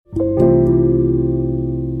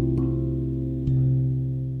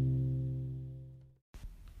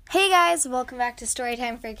guys, welcome back to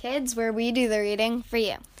Storytime for Kids, where we do the reading for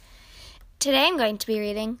you. Today I'm going to be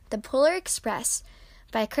reading The Polar Express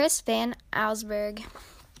by Chris Van Allsburg.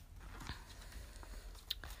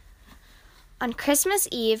 On Christmas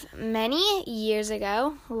Eve, many years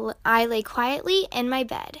ago, I lay quietly in my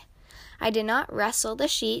bed. I did not rustle the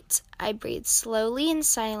sheets. I breathed slowly and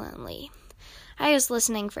silently. I was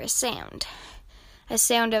listening for a sound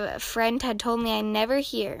a friend had told me I never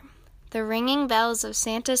hear. The ringing bells of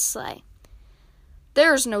Santa's sleigh.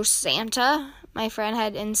 "There's no Santa," my friend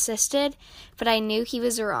had insisted, but I knew he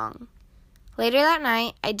was wrong. Later that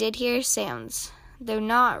night, I did hear sounds, though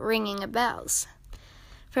not ringing of bells.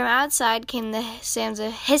 From outside came the sounds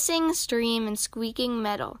of hissing steam and squeaking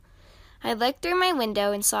metal. I looked through my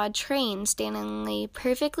window and saw a train standing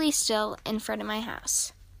perfectly still in front of my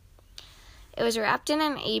house. It was wrapped in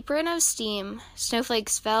an apron of steam.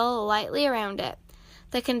 Snowflakes fell lightly around it.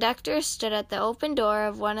 The conductor stood at the open door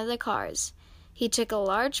of one of the cars. He took a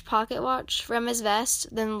large pocket watch from his vest,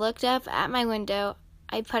 then looked up at my window.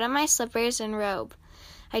 I put on my slippers and robe.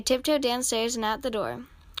 I tiptoed downstairs and out the door.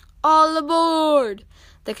 "All aboard!"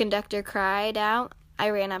 the conductor cried out. I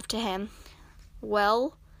ran up to him.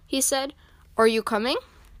 "Well," he said, "are you coming?"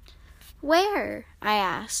 "Where?" I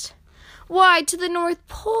asked. "Why, to the North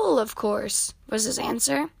Pole, of course," was his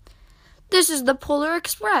answer. "This is the Polar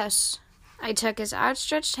Express." I took his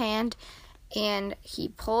outstretched hand, and he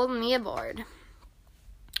pulled me aboard.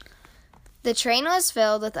 The train was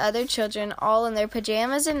filled with other children, all in their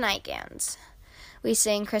pajamas and nightgowns. We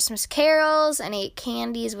sang Christmas carols and ate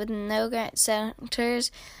candies with nougat centers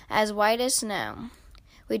as white as snow.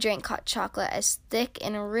 We drank hot chocolate as thick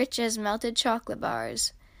and rich as melted chocolate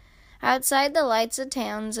bars. Outside, the lights of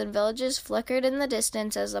towns and villages flickered in the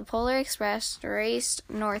distance as the Polar Express raced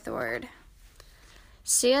northward.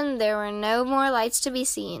 Soon there were no more lights to be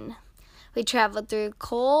seen. We traveled through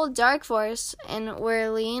cold, dark forests, and where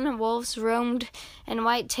lean wolves roamed and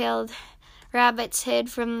white-tailed rabbits hid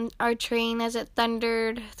from our train as it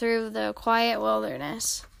thundered through the quiet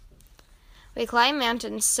wilderness. We climbed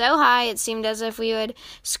mountains so high it seemed as if we would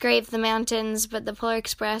scrape the mountains, but the Polar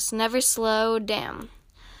Express never slowed down.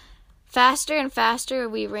 Faster and faster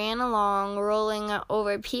we ran along, rolling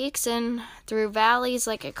over peaks and through valleys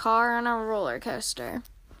like a car on a roller coaster.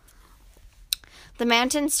 The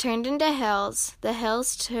mountains turned into hills, the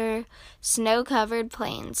hills to snow-covered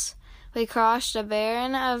plains. We crossed a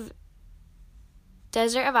barren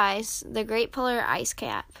desert of ice, the great polar ice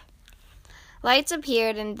cap. Lights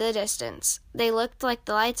appeared in the distance. They looked like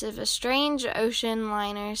the lights of a strange ocean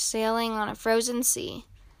liner sailing on a frozen sea.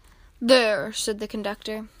 "There," said the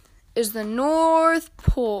conductor, "is the North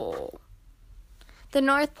Pole." The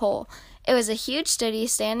North Pole. It was a huge city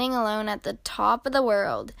standing alone at the top of the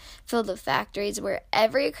world, filled with factories where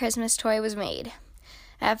every Christmas toy was made.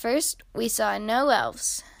 At first, we saw no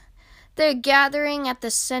elves. "They're gathering at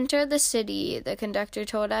the center of the city," the conductor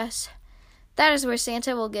told us. "That is where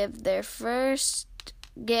Santa will give their first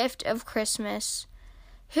gift of Christmas."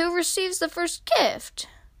 "Who receives the first gift?"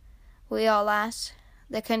 we all asked.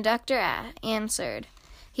 The conductor answered,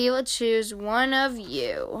 "He will choose one of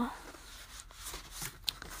you."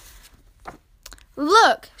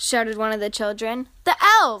 "Look!" shouted one of the children. "The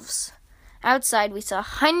elves!" Outside, we saw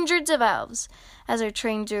hundreds of elves. As our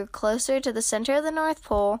train drew closer to the center of the North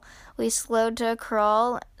Pole, we slowed to a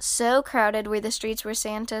crawl. So crowded were the streets were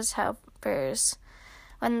Santa's helpers.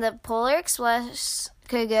 When the Polar Express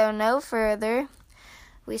could go no further,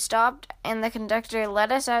 we stopped and the conductor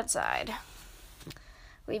led us outside.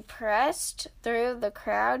 We pressed through the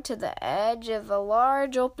crowd to the edge of a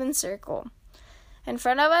large open circle. In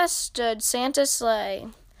front of us stood Santa's sleigh.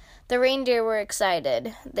 The reindeer were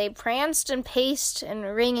excited. They pranced and paced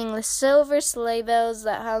and ringing the silver sleigh bells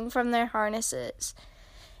that hung from their harnesses.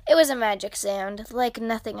 It was a magic sound, like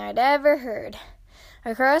nothing I'd ever heard.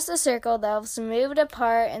 Across the circle, the elves moved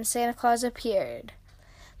apart and Santa Claus appeared.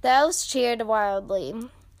 The elves cheered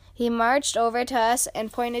wildly. He marched over to us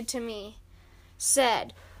and pointed to me.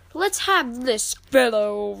 Said, "Let's have this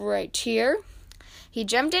fellow right here." He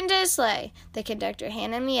jumped into his sleigh. The conductor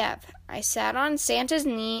handed me up. I sat on Santa's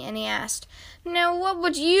knee, and he asked, "Now, what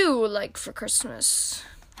would you like for Christmas?"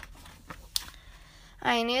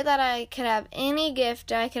 I knew that I could have any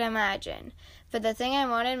gift I could imagine, but the thing I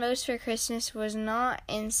wanted most for Christmas was not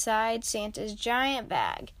inside Santa's giant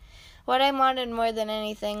bag. What I wanted more than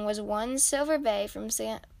anything was one silver bell from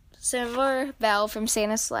Santa's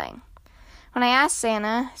sleigh. When I asked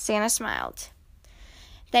Santa, Santa smiled.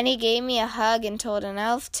 Then he gave me a hug and told an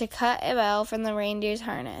elf to cut a bell from the reindeer's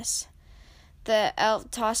harness. The elf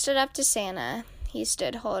tossed it up to Santa. He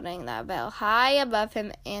stood holding that bell high above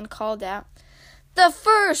him and called out, "The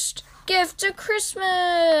first gift of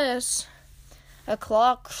Christmas! A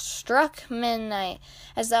clock struck midnight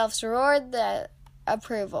as the elves roared the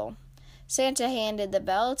approval. Santa handed the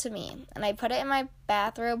bell to me, and I put it in my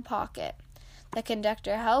bathrobe pocket. The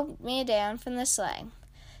conductor helped me down from the sleigh.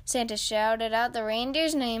 Santa shouted out the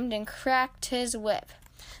reindeer's name and cracked his whip.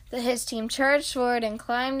 His team charged forward and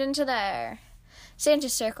climbed into the air. Santa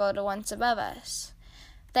circled once above us,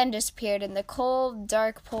 then disappeared in the cold,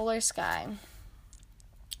 dark polar sky.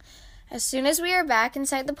 As soon as we were back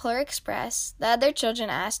inside the Polar Express, the other children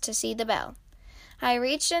asked to see the bell. I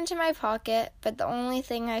reached into my pocket, but the only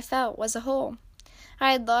thing I felt was a hole.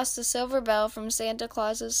 I had lost the silver bell from Santa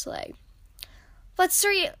Claus's sleigh. "Let's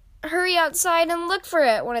hurry outside and look for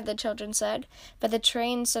it," one of the children said, but the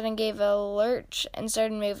train suddenly gave a lurch and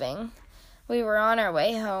started moving. We were on our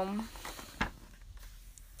way home.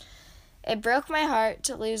 It broke my heart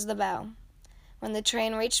to lose the bell. When the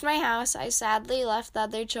train reached my house, I sadly left the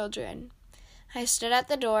other children. I stood at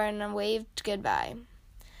the door and waved goodbye.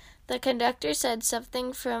 The conductor said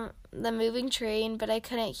something from the moving train, but I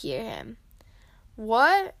couldn't hear him.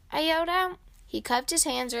 "What?" I yelled out. He cupped his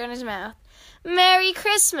hands around his mouth. "Merry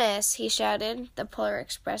Christmas!" he shouted. The Polar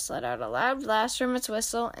Express let out a loud blast from its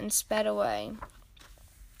whistle and sped away.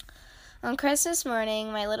 On Christmas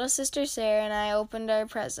morning, my little sister Sarah and I opened our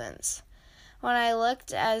presents. When I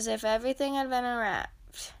looked as if everything had been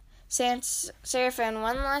unwrapped, Sarah found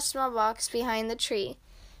one last small box behind the tree.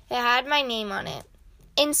 It had my name on it.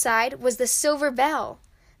 Inside was the silver bell.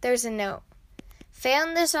 There was a note.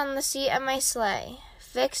 "Found this on the seat of my sleigh.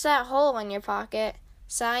 Fix that hole in your pocket.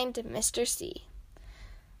 Signed, Mr. C."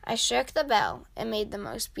 I shook the bell and made the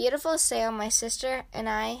most beautiful sound my sister and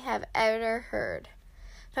I have ever heard.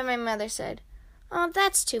 But my mother said, "Oh,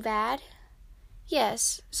 that's too bad."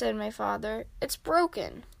 "Yes," said my father, "it's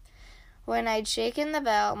broken." When I'd shaken the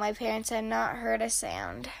bell, my parents had not heard a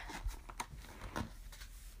sound.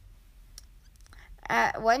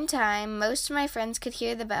 At one time, most of my friends could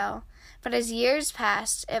hear the bell, but as years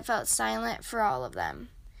passed, it felt silent for all of them.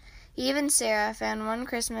 Even Sarah found one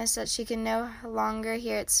Christmas that she could no longer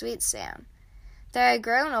hear its sweet sound. Though I had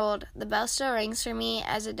grown old, the bell still rings for me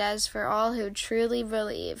as it does for all who truly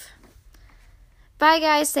believe. Bye,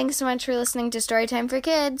 guys. Thanks so much for listening to Storytime for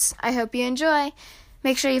Kids. I hope you enjoy.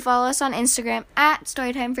 Make sure you follow us on Instagram at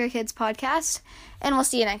Storytime for Kids Podcast, and we'll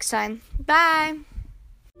see you next time. Bye.